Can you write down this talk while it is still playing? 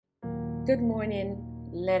Good morning.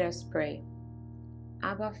 Let us pray.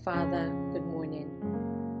 Abba Father, good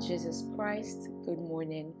morning. Jesus Christ, good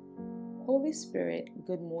morning. Holy Spirit,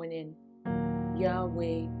 good morning.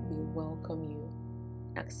 Yahweh, we welcome you.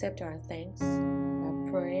 Accept our thanks, our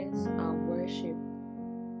prayers, our worship.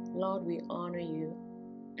 Lord, we honor you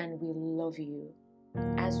and we love you.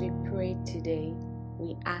 As we pray today,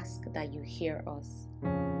 we ask that you hear us.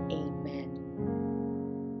 Amen.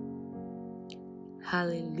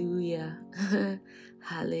 Hallelujah.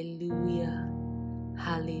 Hallelujah.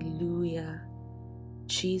 Hallelujah.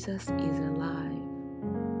 Jesus is alive.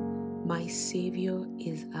 My Savior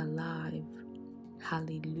is alive.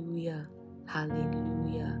 Hallelujah.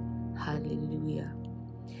 Hallelujah. Hallelujah.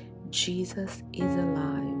 Jesus is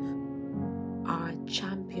alive. Our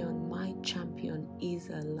champion, my champion, is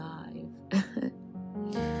alive.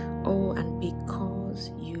 Oh, and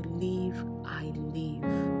because you live, I live.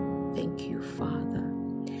 Thank you, Father.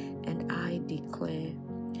 And I declare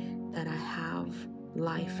that I have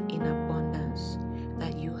life in abundance,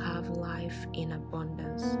 that you have life in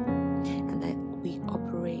abundance, and that we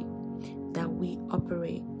operate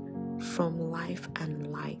from life and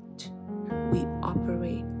light. We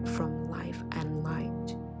operate from life and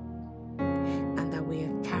light, and that we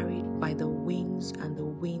are carried by the wings and the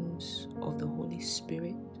winds of the Holy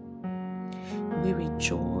Spirit. We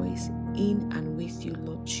rejoice in and with you,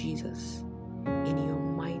 Lord Jesus. In your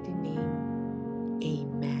mighty name,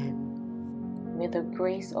 amen. May the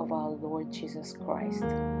grace of our Lord Jesus Christ,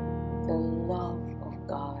 the love of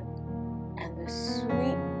God, and the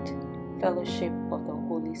sweet fellowship of the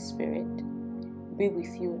Holy Spirit be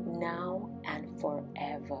with you now and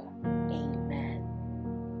forever. Amen.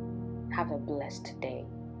 Have a blessed day.